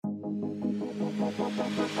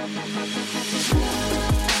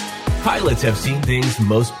Pilots have seen things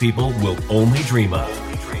most people will only dream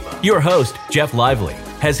of. Your host, Jeff Lively,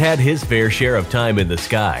 has had his fair share of time in the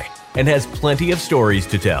sky and has plenty of stories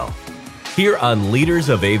to tell. Here on Leaders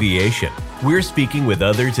of Aviation, we're speaking with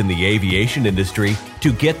others in the aviation industry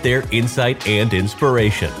to get their insight and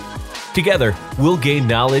inspiration. Together, we'll gain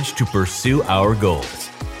knowledge to pursue our goals.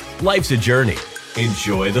 Life's a journey.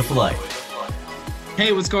 Enjoy the flight.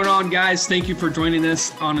 Hey, what's going on, guys? Thank you for joining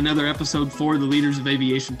us on another episode for the Leaders of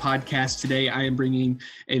Aviation podcast. Today, I am bringing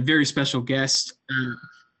a very special guest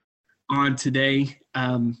on today.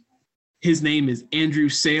 His name is Andrew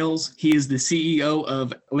Sayles. He is the CEO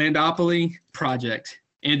of Ladopoly Project.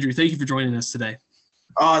 Andrew, thank you for joining us today.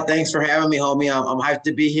 Oh, thanks for having me, homie. I'm hyped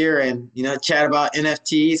to be here and, chat about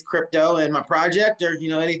NFTs, crypto, and my project, or,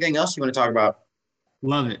 anything else you want to talk about.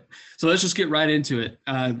 Love it. So let's just get right into it,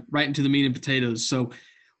 right into the meat and potatoes. So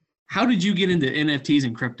how did you get into NFTs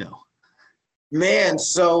and crypto? Man,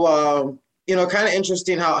 so, kind of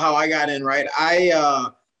interesting how I got in, right?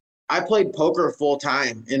 I played poker full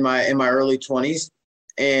time in my early 20s,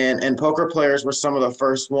 and poker players were some of the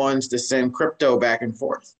first ones to send crypto back and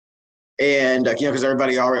forth. And, because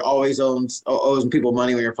everybody always owes people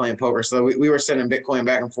money when you're playing poker. So we were sending Bitcoin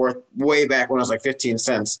back and forth way back when it was like 15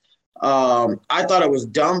 cents. I thought it was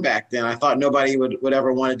dumb back then. I thought nobody would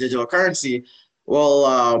ever want a digital currency. Well,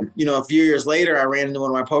 a few years later, I ran into one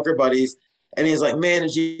of my poker buddies, and he's like, "Man,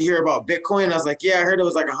 did you hear about Bitcoin?" And I was like, "Yeah, I heard it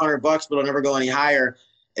was like $100, but it'll never go any higher."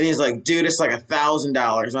 And he's like, "Dude, it's like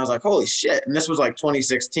 $1,000." And I was like, "Holy shit!" And this was like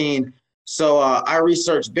 2016. So I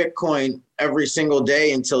researched Bitcoin every single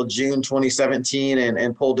day until June 2017,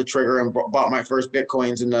 and pulled the trigger and bought my first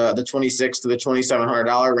Bitcoins in the $2,600 to the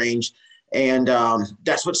 $2,700 range. And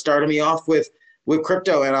that's what started me off with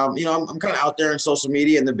crypto. And, I'm kind of out there in social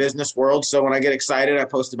media in the business world. So when I get excited, I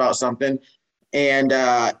post about something. And,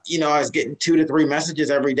 I was getting 2 to 3 messages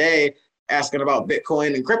every day asking about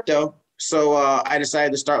Bitcoin and crypto. So I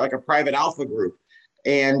decided to start like a private alpha group.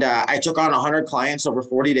 And I took on 100 clients over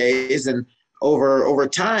 40 days. And over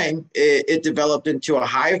time, it developed into a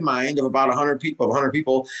hive mind of about 100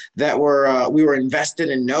 people that we were invested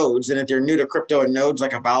in nodes. And if you're new to crypto, and nodes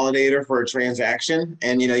like a validator for a transaction,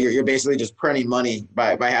 and you're basically just printing money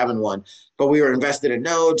by having one. But we were invested in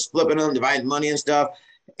nodes, flipping them, dividing money and stuff.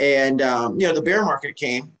 And the bear market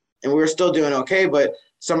came, and we were still doing okay, but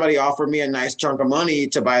somebody offered me a nice chunk of money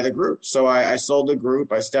to buy the group. So I sold the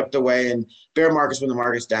group, I stepped away, and bear market's when the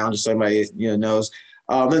market's down, just so everybody knows.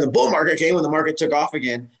 Then the bull market came when the market took off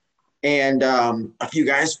again. And a few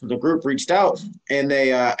guys from the group reached out, and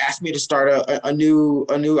they asked me to start a new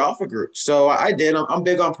alpha group. So I did. I'm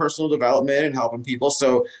big on personal development and helping people.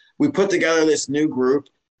 So we put together this new group,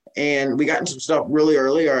 and we got into some stuff really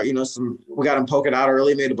early. We got them poking out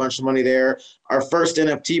early, made a bunch of money there. Our first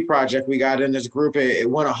NFT project we got in this group, it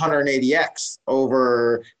went 180x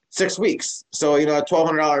over 6 weeks. So, a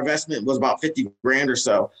 $1,200 investment was about 50 grand or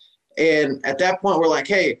so. And at that point, we're like,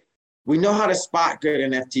 hey, we know how to spot good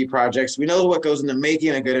NFT projects. We know what goes into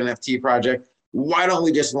making a good NFT project. Why don't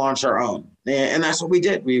we just launch our own? And that's what we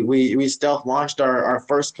did. We stealth launched our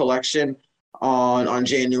first collection on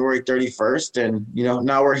January 31st. And,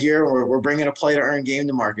 now we're here. We're bringing a play to earn game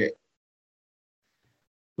to market.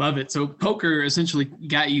 Love it. So poker essentially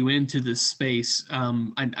got you into this space.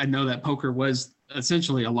 I know that poker was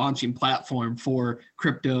essentially a launching platform for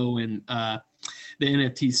crypto and the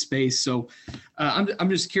NFT space. So I'm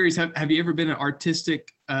just curious, have you ever been an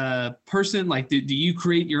artistic person? Like, do you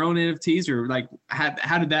create your own NFTs, or like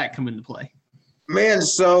how did that come into play? Man,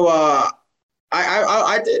 so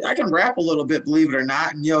I can rap a little bit, believe it or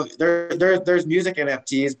not. And, there's music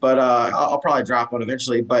NFTs, but I'll probably drop one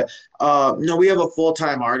eventually. But we have a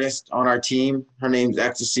full-time artist on our team. Her name's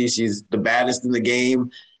Ecstasy. She's the baddest in the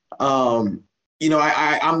game. I'm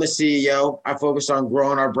the CEO. I focus on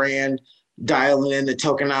growing our brand, dialing in the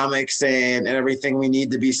tokenomics and everything we need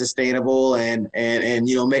to be sustainable, and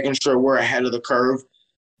making sure we're ahead of the curve.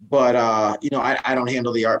 But I don't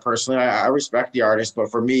handle the art personally. I respect the artist, but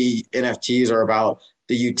for me, NFTs are about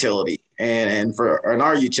the utility, and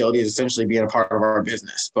our utility is essentially being a part of our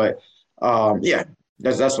business. But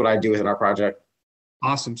that's what I do within our project.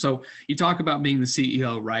 Awesome. So you talk about being the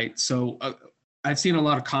CEO, right? So I've seen a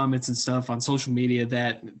lot of comments and stuff on social media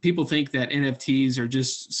that people think that NFTs are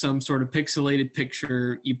just some sort of pixelated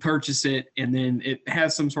picture. You purchase it, and then it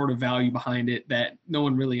has some sort of value behind it that no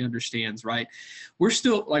one really understands, right? We're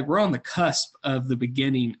still we're on the cusp of the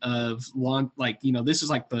beginning of this is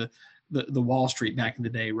like the Wall Street back in the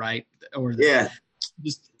day, right? Or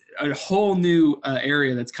just a whole new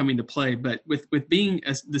area that's coming to play. But with being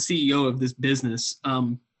the CEO of this business,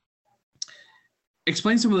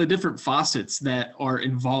 explain some of the different facets that are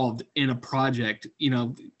involved in a project,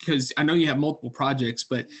 because I know you have multiple projects,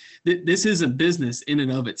 but this is a business in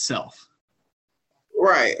and of itself.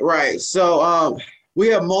 Right. So we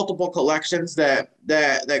have multiple collections that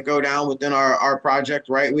go down within our project,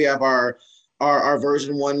 right? We have our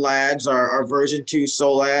version 1 lads, our version 2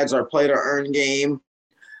 soul lads, our play to earn game,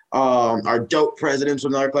 our dope presidents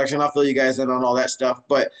with another collection. I'll fill you guys in on all that stuff.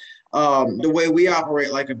 But the way we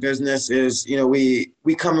operate like a business is,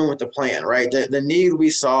 we come in with a plan, right? The need we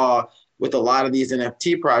saw with a lot of these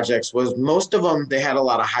NFT projects was most of them, they had a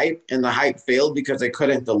lot of hype, and the hype failed because they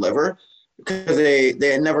couldn't deliver, because they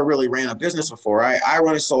had never really ran a business before. I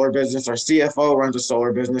run a solar business. Our CFO runs a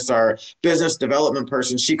solar business. Our business development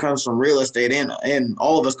person, she comes from real estate, and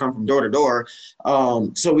all of us come from door to door.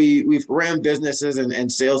 So we've ran businesses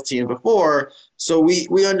and sales teams before. So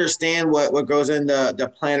we understand what goes into the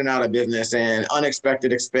planning out a business and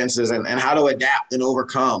unexpected expenses and how to adapt and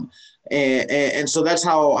overcome. And so that's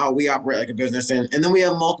how we operate like a business. And then we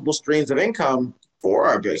have multiple streams of income for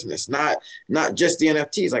our business, not just the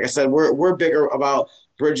NFTs. Like I said, we're bigger about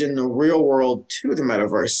bridging the real world to the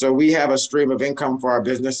metaverse. So we have a stream of income for our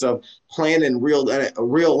business of planning real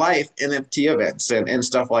life NFT events and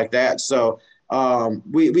stuff like that. So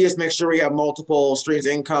we just make sure we have multiple streams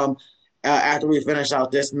of income. After we finish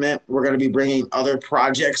out this mint, we're going to be bringing other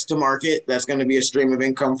projects to market. That's going to be a stream of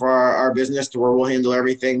income for our business, to where we'll handle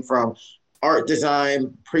everything from art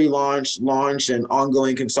design, pre-launch, launch, and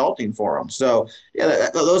ongoing consulting for them. So yeah,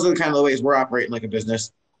 those are the kind of ways we're operating like a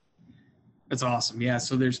business. That's awesome. Yeah.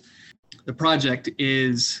 So the project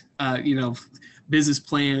is, business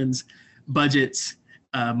plans, budgets,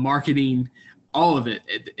 marketing, all of it.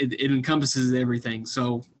 It encompasses everything.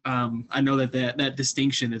 So I know that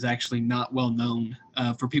distinction is actually not well known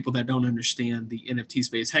for people that don't understand the NFT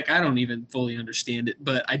space. Heck, I don't even fully understand it,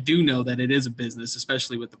 but I do know that it is a business,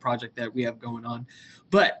 especially with the project that we have going on.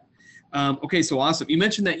 But okay, so awesome. You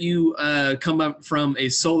mentioned that you come up from a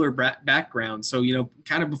solar background. So,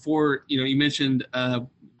 kind of before, you mentioned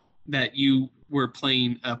that you were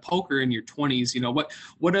playing poker in your 20s.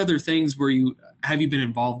 What other things have you been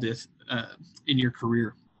involved with in your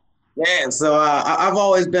career? Yeah, so I've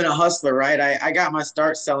always been a hustler, right? I got my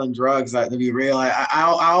start selling drugs, to be real. I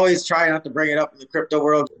always try not to bring it up in the crypto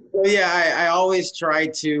world. So yeah, I always try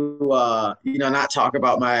to, not talk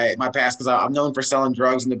about my past, because I'm known for selling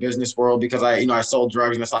drugs in the business world, because I sold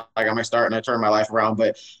drugs, and it's like I got my start and I turned my life around.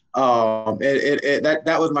 But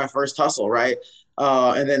that was my first hustle, right?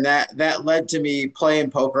 And then that led to me playing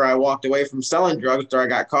poker. I walked away from selling drugs after I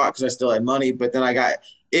got caught, because I still had money, but then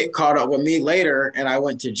it caught up with me later, and I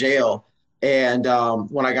went to jail. And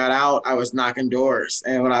when I got out, I was knocking doors.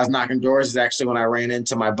 And when I was knocking doors is actually when I ran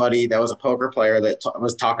into my buddy that was a poker player that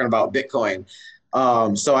was talking about Bitcoin.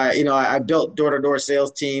 So I built door-to-door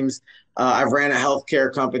sales teams. I've ran a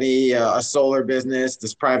healthcare company, a solar business,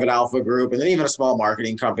 this private alpha group, and then even a small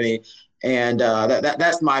marketing company. And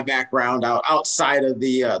that's my background outside of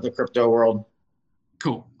the crypto world.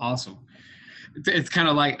 Cool. Awesome. It's kind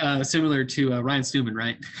of like similar to Ryan Stewman,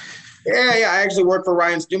 right? Yeah. I actually worked for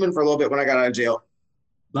Ryan Stewman for a little bit when I got out of jail.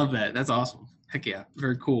 Love that. That's awesome. Heck yeah.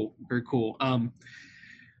 Very cool. Very cool.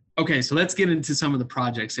 Okay, so let's get into some of the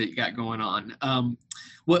projects that you got going on.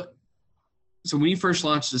 So when you first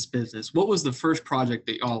launched this business, what was the first project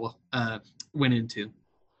that y'all went into?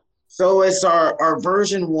 So it's our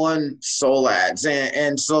version 1 soul ads.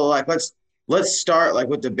 And so like, let's start like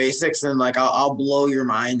with the basics, and like I'll blow your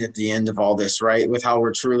mind at the end of all this, right? With how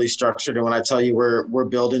we're truly structured. And when I tell you we're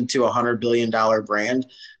building to $100 billion brand,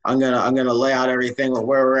 I'm gonna lay out everything with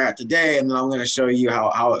where we're at today, and then I'm gonna show you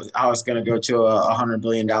how it's gonna go to a $100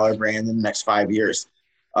 billion brand in the next 5 years.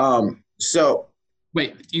 So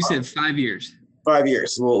wait, you said 5 years? 5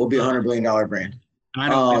 years. We'll be a $100 billion brand. I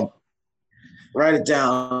don't know. Write it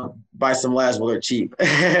down. Buy some lads while they're cheap.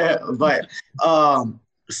 But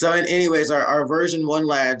so anyways, our version 1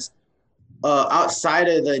 lads, outside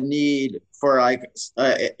of the need for like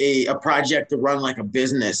a project to run like a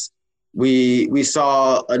business, we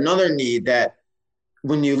saw another need, that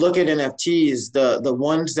when you look at NFTs, the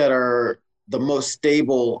ones that are the most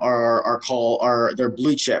stable are they're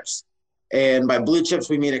blue chips. And by blue chips,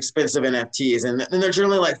 we mean expensive NFTs. And they're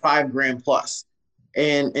generally like $5,000 plus.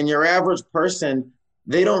 And your average person,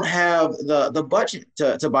 they don't have the budget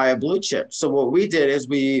to buy a blue chip. So what we did is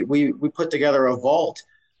we put together a vault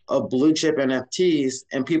of blue chip NFTs,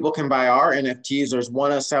 and people can buy our NFTs. There's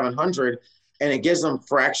one of 700, and it gives them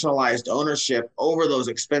fractionalized ownership over those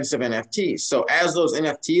expensive NFTs. So as those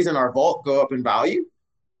NFTs in our vault go up in value,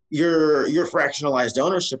 your fractionalized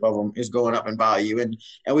ownership of them is going up in value. And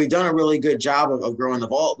we've done a really good job of growing the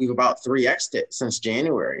vault. We've about 3x'd it since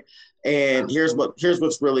January. And here's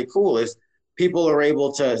what's really cool is people are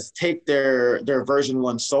able to take their version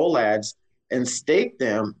 1 SOL ads and stake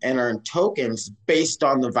them and earn tokens based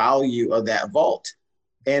on the value of that vault.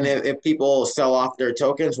 And if people sell off their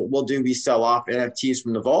tokens, what we'll do, we sell off NFTs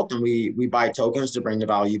from the vault and we buy tokens to bring the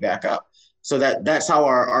value back up. So that's how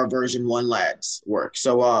our version 1 lads work.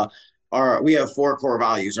 So we have 4 core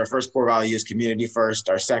values. Our first core value is community first.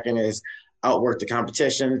 Our second is outwork the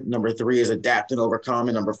competition. Number 3 is adapt and overcome.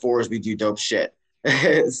 And number 4 is we do dope shit.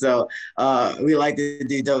 So we like to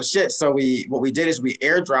do dope shit. So what we did is we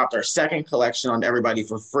airdropped our second collection on everybody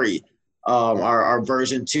for free, our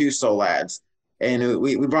version 2 SOL ads. And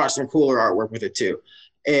we brought some cooler artwork with it too.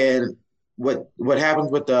 And what happens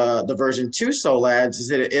with the version 2 SOL ads is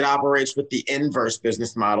that it operates with the inverse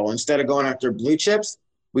business model. Instead of going after blue chips,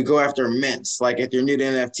 we go after mints. Like if you're new to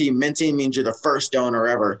NFT, minting means you're the first donor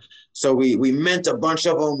ever. So we mint a bunch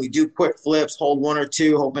of them. We do quick flips, hold 1 or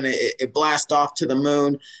 2, hoping it blasts off to the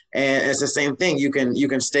moon. And it's the same thing. You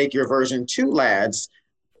can stake your version 2 lads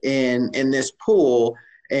in this pool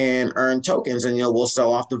and earn tokens, and we'll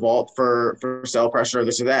sell off the vault for sell pressure,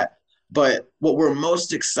 this or that. But what we're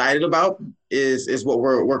most excited about is what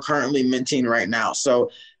we're currently minting right now. So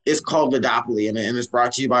it's called Ladopoly, and it's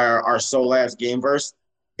brought to you by our SOL ads Gameverse.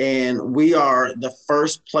 And we are the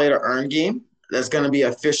first play to earn game that's going to be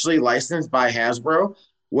officially licensed by Hasbro,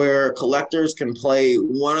 where collectors can play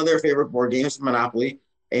one of their favorite board games, Monopoly,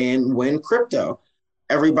 and win crypto.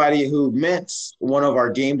 Everybody who mints one of our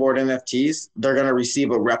game board NFTs, they're going to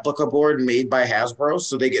receive a replica board made by Hasbro.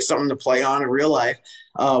 So they get something to play on in real life,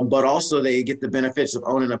 but also they get the benefits of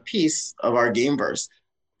owning a piece of our Gameverse.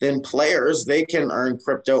 Then players, they can earn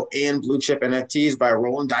crypto and blue chip NFTs by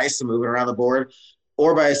rolling dice and moving around the board,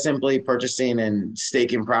 or by simply purchasing and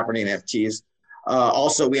staking property NFTs.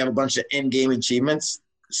 Also, we have a bunch of in-game achievements.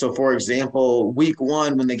 So for example, week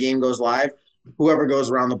 1, when the game goes live, whoever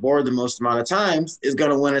goes around the board the most amount of times is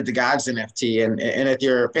going to win at the Gods NFT. And if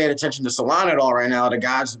you're paying attention to Solana at all right now, the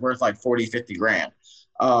Gods is worth like 40, 50 grand.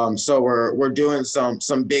 So we're doing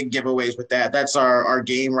some big giveaways with that. That's our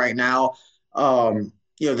game right now.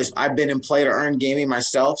 I've been in play to earn gaming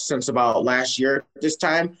myself since about last year at this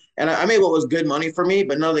time. And I made what was good money for me,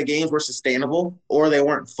 but none of the games were sustainable or they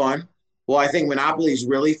weren't fun. Well, I think Monopoly is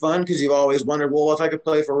really fun because you've always wondered, well, if I could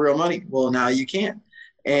play for real money? Well, now you can.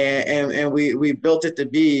 And we built it to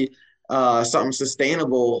be something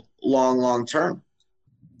sustainable long term.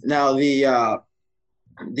 Now the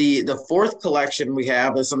 4th collection we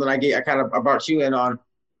have is something I brought you in on.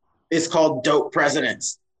 It's called Dope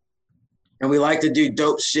Presidents, and we like to do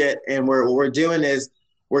dope shit. And what we're doing is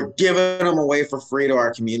we're giving them away for free to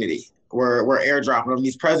our community. We're airdropping them.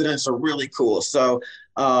 These presidents are really cool. So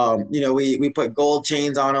we put gold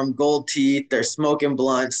chains on them, gold teeth. They're smoking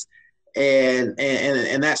blunts. And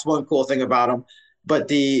that's one cool thing about them. But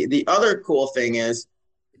the other cool thing is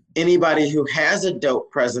anybody who has a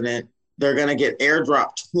dope president, they're going to get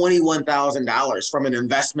airdropped $21,000 from an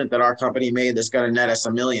investment that our company made that's going to net us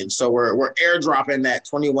 $1 million. So we're airdropping that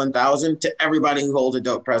 $21,000 to everybody who holds a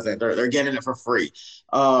dope president. They're getting it for free.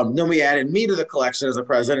 Then we added me to the collection as a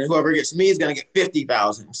president. Whoever gets me is going to get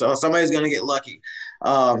 $50,000. So somebody's going to get lucky.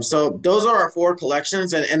 So those are our 4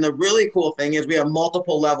 collections. And the really cool thing is we have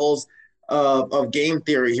multiple levels of game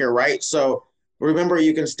theory here, right? So remember,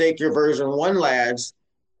 you can stake your version 1 lads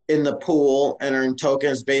in the pool and earn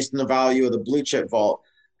tokens based on the value of the blue chip vault.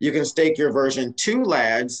 You can stake your version 2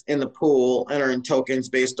 lads in the pool and earn tokens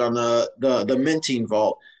based on the minting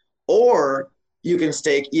vault. Or you can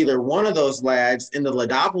stake either one of those lads in the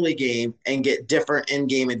Ladopoly game and get different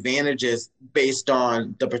in-game advantages based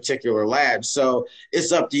on the particular lad. So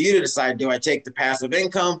it's up to you to decide, do I take the passive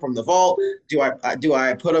income from the vault? Do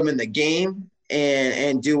I put them in the game?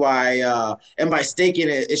 And do I, and by staking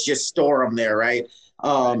it, it's just store them there, right?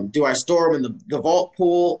 Do I store them in the vault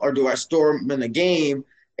pool, or do I store them in the game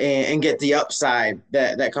and get the upside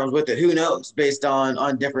that comes with it? Who knows? Based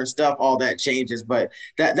on different stuff, all that changes. But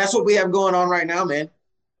that's what we have going on right now, man.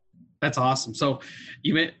 That's awesome. So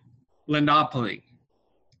you meant Ladopoly.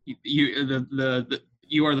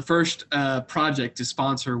 You are the first project to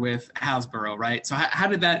sponsor with Hasbro, right? So how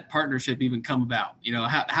did that partnership even come about?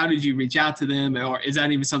 How did you reach out to them, or is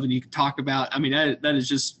that even something you can talk about? I mean, that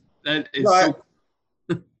is so.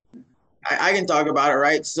 I can talk about it,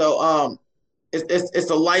 right? So it's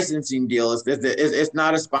a licensing deal. It's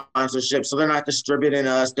not a sponsorship, so they're not distributing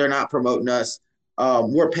us, they're not promoting us.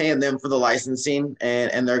 we're paying them for the licensing,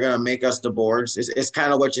 and they're going to make us the boards. It's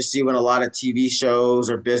kind of what you see when a lot of TV shows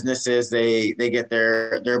or businesses, they get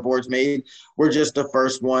their boards made. We're just the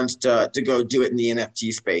first ones to go do it in the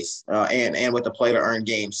NFT space, and with the play to earn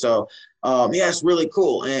game. So yeah, it's really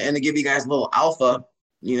cool. And to give you guys a little alpha,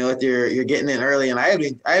 if you're getting in early, and I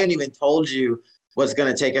haven't even told you what's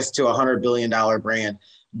going to take us to $100 billion brand,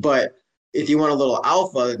 but if you want a little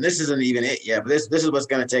alpha, and this isn't even it yet, but this is what's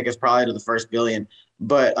going to take us probably to the first billion.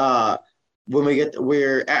 But when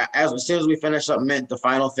as soon as we finish up Mint, the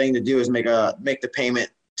final thing to do is make the payment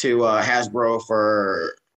to Hasbro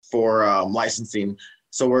for licensing.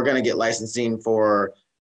 So we're going to get licensing for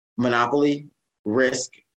Monopoly,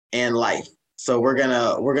 Risk, and Life. So we're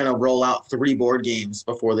gonna roll out 3 board games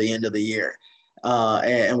before the end of the year,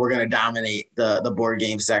 and we're gonna dominate the board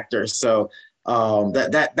game sector. So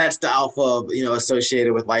that's the alpha,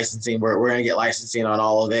 associated with licensing. We're going to get licensing on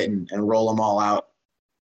all of it and roll them all out.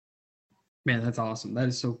 Man, that's awesome. That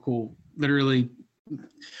is so cool. Literally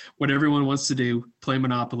what everyone wants to do, play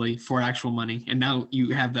Monopoly for actual money. And now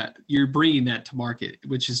you have that, you're bringing that to market,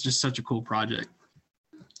 which is just such a cool project.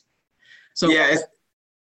 So yeah,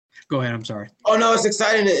 go ahead. I'm sorry. Oh no, it's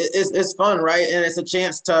exciting. It's fun, right? And it's a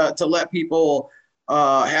chance to let people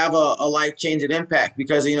have a life-changing impact,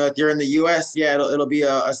 because if you're in the US, yeah, it'll be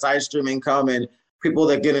a side stream income, and people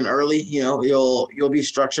that get in early, you'll be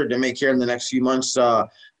structured to make here in the next few months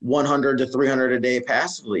 100 to 300 a day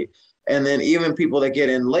passively. And then even people that get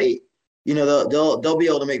in late, they'll be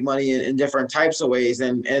able to make money in different types of ways.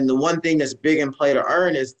 And the one thing that's big in play to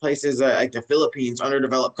earn is places like the Philippines,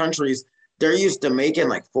 underdeveloped countries. They're used to making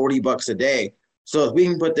like $40 a day. So if we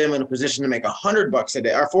can put them in a position to make $100 a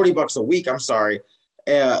day, or $40 a week, I'm sorry,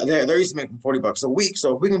 they're used to making $40 a week.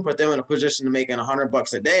 So if we can put them in a position to making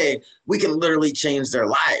 $100 a day, we can literally change their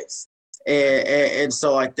lives. And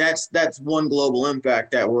so like that's one global impact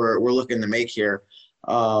that we're looking to make here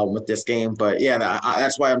with this game. But yeah,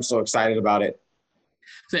 that's why I'm so excited about it.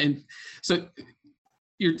 So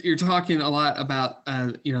you're talking a lot about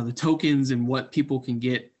the tokens and what people can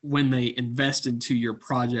get when they invest into your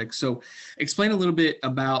project. So explain a little bit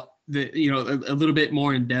about a little bit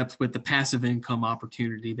more in depth with the passive income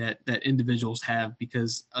opportunity that individuals have,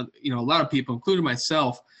 because a lot of people, including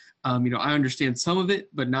myself, I understand some of it,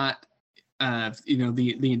 but not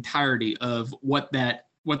the entirety of what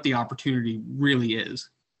the opportunity really is.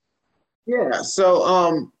 Yeah.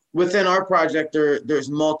 So within our project, there's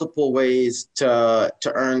multiple ways to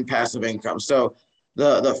earn passive income. So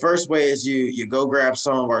the first way is you go grab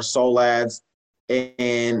some of our Soul ads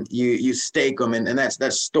and you stake them, and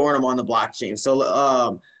that's storing them on the blockchain.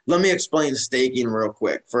 So let me explain staking real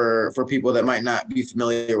quick for people that might not be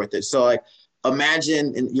familiar with it. So like,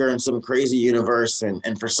 imagine you're in some crazy universe,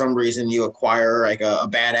 and for some reason you acquire like a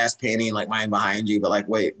badass painting like mine behind you, but like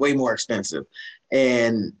way more expensive.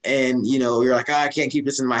 And you're like, I can't keep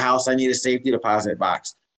this in my house. I need a safety deposit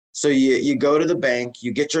box. So you go to the bank,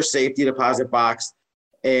 you get your safety deposit box,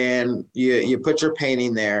 and you put your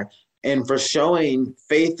painting there. And for showing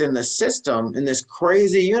faith in the system, in this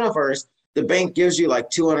crazy universe, the bank gives you like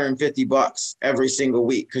 $250 every single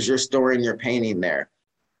week because you're storing your painting there.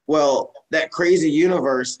 Well, that crazy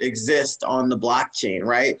universe exists on the blockchain,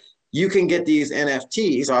 right? You can get these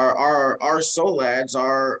NFTs, our Soul ads,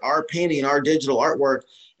 our painting, our digital artwork.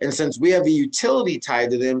 And since we have a utility tied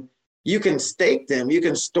to them, you can stake them, you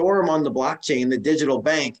can store them on the blockchain, the digital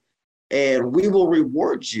bank, and we will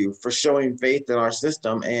reward you for showing faith in our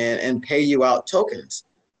system and pay you out tokens.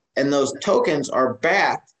 And those tokens are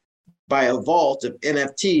backed by a vault of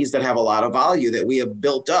NFTs that have a lot of value that we have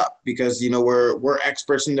built up because, we're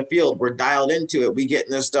experts in the field. We're dialed into it. We get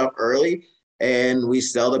in this stuff early and we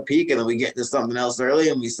sell the peak, and then we get into something else early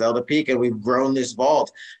and we sell the peak, and we've grown this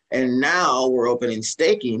vault. And now we're opening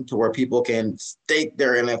staking to where people can stake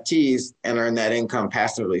their NFTs and earn that income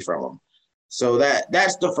passively from them. So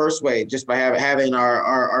that's the first way, just by having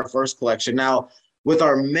our first collection. Now, with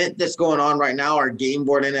our mint that's going on right now, our game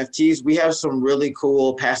board NFTs, we have some really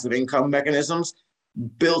cool passive income mechanisms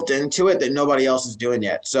built into it that nobody else is doing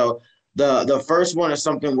yet. So the first one is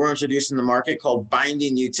something we're introducing to the market called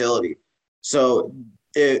binding utility. So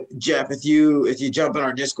Jeff, if you jump in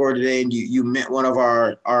our Discord today and you mint one of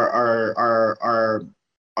our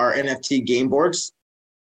NFT game boards,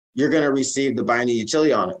 you're going to receive the binding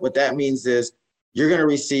utility on it. What that means is you're going to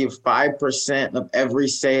receive 5% of every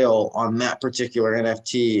sale on that particular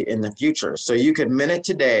NFT in the future. So you could mint it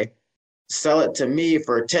today, sell it to me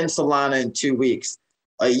for 10 Solana in 2 weeks.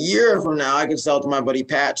 A year from now, I could sell it to my buddy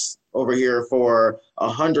Patch over here for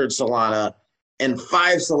 100 Solana. and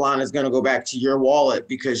 5 Solana is going to go back to your wallet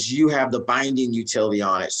because you have the binding utility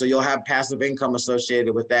on it. So you'll have passive income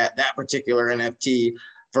associated with that particular NFT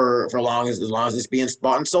for long as long as it's being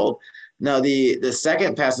bought and sold. Now, the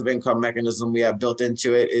second passive income mechanism we have built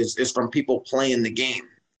into it is from people playing the game.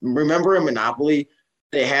 Remember in Monopoly,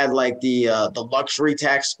 they had like the luxury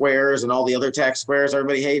tax squares and all the other tax squares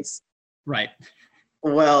everybody hates? Right.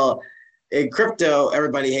 Well, in crypto,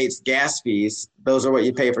 everybody hates gas fees. Those are what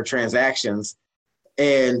you pay for transactions.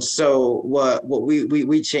 And so what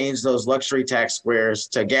we changed those luxury tax squares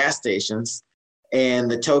to gas stations, and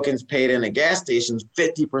the tokens paid in at gas stations,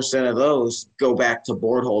 50% of those go back to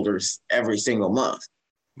board holders every single month.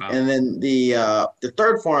 Wow. And then the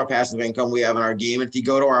third form of passive income we have in our game, if you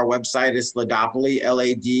go to our website, it's Ladopoly,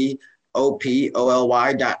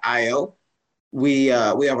 LADOPOLY.io. We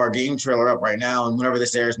have our game trailer up right now, and whenever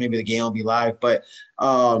this airs, maybe the game will be live. But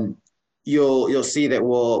you'll see that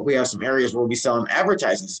we have some areas where we'll be selling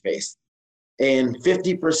advertising space, and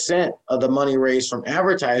 50% of the money raised from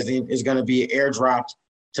advertising is going to be airdropped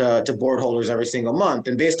to board holders every single month.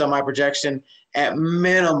 And based on my projection, at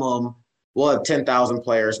minimum, we'll have 10,000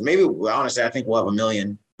 players. Maybe, honestly, I think we'll have 1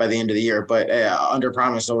 million by the end of the year. But under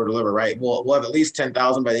promise, over deliver, right? We'll have at least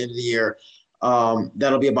 10,000 by the end of the year.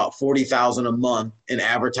 That'll be about 40,000 a month in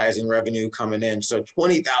advertising revenue coming in. So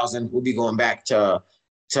 20,000 will be going back to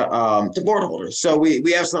board holders. So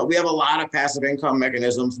we have a lot of passive income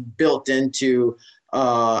mechanisms built into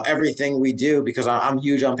everything we do because I'm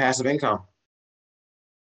huge on passive income.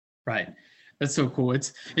 Right. That's so cool.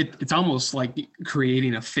 It's almost like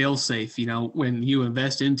creating a fail safe. You know, when you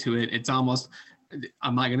invest into it, it's almost,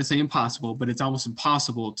 I'm not going to say impossible, but it's almost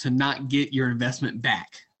impossible to not get your investment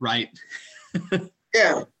back. Right.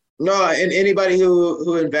 Yeah. No, and anybody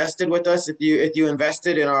who invested with us, if you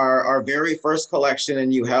invested in our very first collection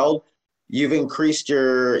and you held, you've increased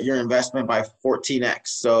your investment by 14x.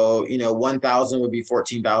 So, 1,000 would be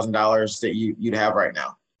 $14,000 that you'd have right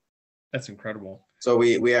now. That's incredible. So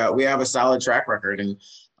we have a solid track record, and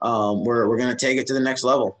we're going to take it to the next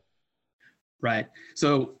level. Right.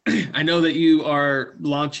 So I know that you are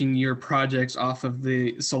launching your projects off of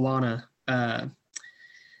the Solana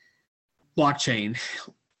blockchain.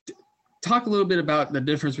 Talk a little bit about the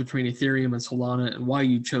difference between Ethereum and Solana and why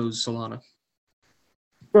you chose Solana.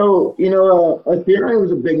 So, Ethereum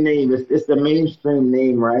is a big name. It's the mainstream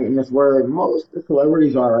name, right? And it's where most of the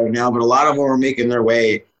celebrities are right now, but a lot of them are making their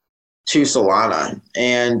way to Solana.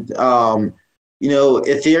 And,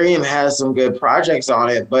 Ethereum has some good projects on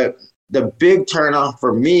it, but the big turnoff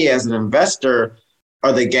for me as an investor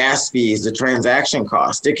are the gas fees, the transaction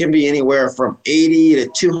cost. It can be anywhere from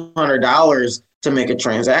 $80 to $200 to make a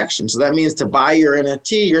transaction. So that means to buy your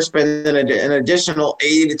NFT, you're spending an additional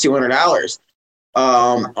 $80 to $200.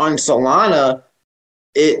 On Solana,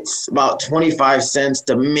 it's about 25 cents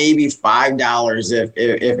to maybe $5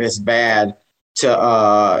 if it's bad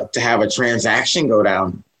to have a transaction go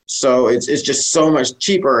down. So it's just so much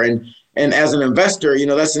cheaper. And as an investor,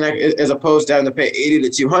 that's as opposed to having to pay 80 to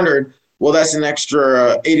 200. Well, that's an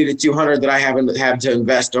extra 80 to 200 that I haven't had to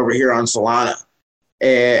invest over here on Solana.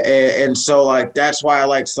 And so that's why I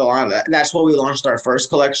like Solana. That's why we launched our first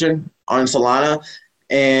collection on Solana.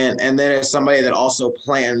 And then as somebody that also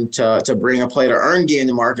planned to bring a play to earn game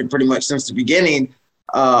to market pretty much since the beginning,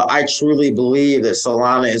 I truly believe that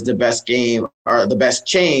Solana is the best game or the best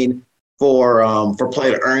chain for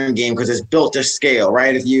play to earn game because it's built to scale,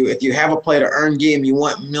 right? If you have a play to earn game, you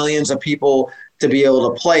want millions of people to be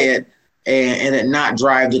able to play it and it not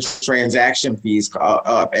drive the transaction fees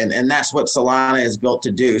up. And that's what Solana is built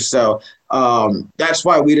to do. So that's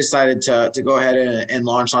why we decided to go ahead and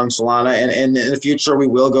launch on Solana. And in the future, we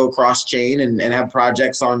will go cross chain and have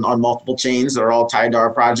projects on multiple chains that are all tied to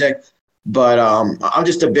our project. But I'm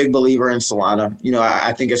just a big believer in Solana.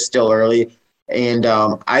 I think it's still early. And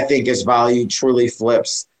I think its value truly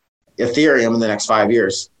flips Ethereum in the next 5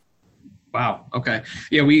 years. Wow. Okay.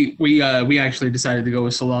 Yeah, we actually decided to go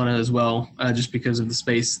with Solana as well, just because of the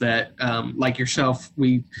space that, like yourself,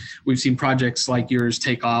 we've seen projects like yours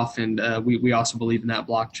take off, and we also believe in that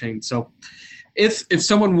blockchain. So, if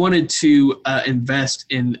someone wanted to invest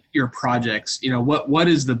in your projects, what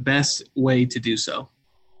is the best way to do so?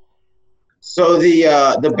 So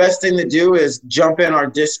the best thing to do is jump in our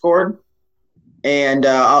Discord. And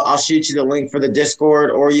I'll shoot you the link for the Discord,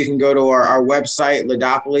 or you can go to our website,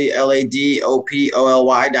 Ladopoly,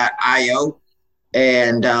 LADOPOLY.io.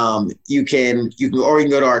 And you can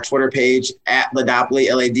go to our Twitter page at Ladopoly,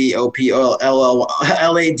 LADOPOLY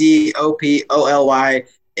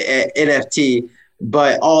NFT.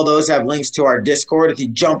 But all those have links to our Discord. If you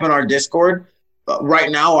jump in our Discord,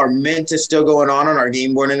 right now, our mint is still going on our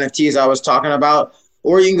game board NFTs I was talking about.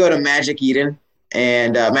 Or you can go to Magic Eden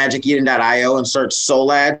and magiceden.io and search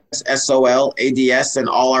Solads, SOLADS, and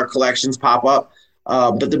all our collections pop up.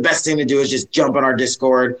 But the best thing to do is just jump on our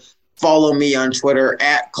Discord. Follow me on Twitter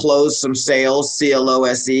at Close Some Sayles,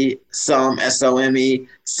 CLOSE, some SOME,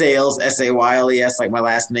 Sayles, SAYLES, like my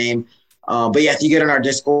last name. But yeah, if you get on our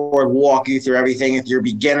Discord, we'll walk you through everything. If you're a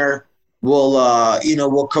beginner,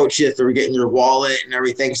 we'll coach you through getting your wallet and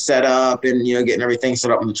everything set up, and getting everything set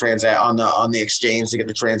up on the exchange to get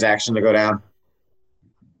the transaction to go down.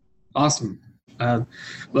 Awesome.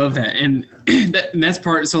 Love that. And that's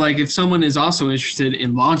part. So like if someone is also interested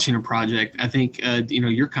in launching a project, I think,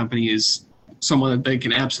 your company is someone that they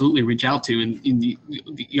can absolutely reach out to, and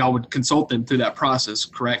y'all would consult them through that process,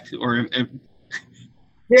 correct? Or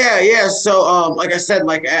Yeah. So, like I said,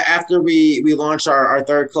 like after we launch our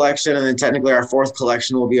third collection, and then technically our fourth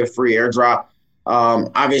collection will be a free airdrop.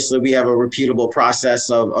 Obviously we have a repeatable process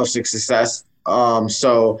of success.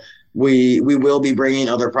 So we will be bringing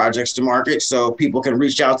other projects to market, so people can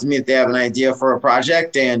reach out to me if they have an idea for a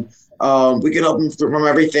project, and we can help them from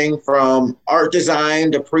everything from art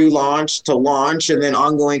design to pre-launch to launch, and then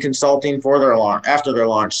ongoing consulting for their launch after their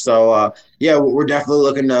launch. So we're definitely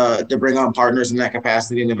looking to bring on partners in that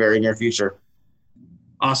capacity in the very near future.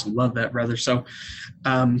 Awesome. Love that, brother. So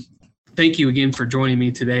thank you again for joining me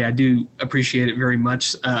today. I do appreciate it very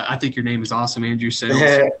much. I think your name is awesome, Andrew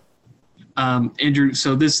Sayles. Andrew,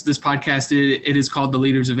 so this podcast, it is called The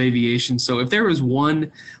Leaders of Aviation. So if there was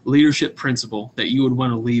one leadership principle that you would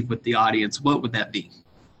want to leave with the audience, what would that be?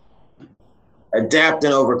 Adapt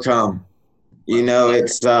and overcome.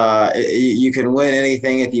 It's you can win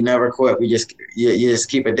anything if you never quit. You just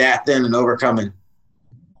keep adapting and overcoming.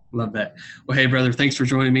 Love that. Well, hey, brother, thanks for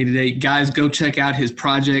joining me today. Guys, go check out his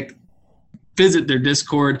project. Visit their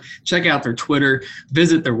Discord, check out their Twitter,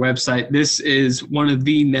 visit their website. This is one of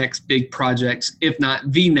the next big projects, if not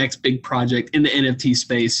the next big project in the NFT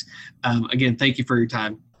space. Again, thank you for your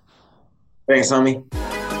time. Thanks, homie.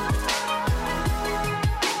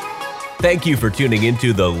 Thank you for tuning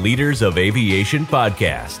into the Leaders of Aviation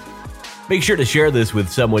podcast. Make sure to share this with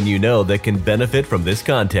someone you know that can benefit from this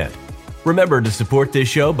content. Remember to support this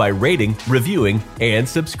show by rating, reviewing, and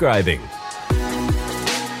subscribing.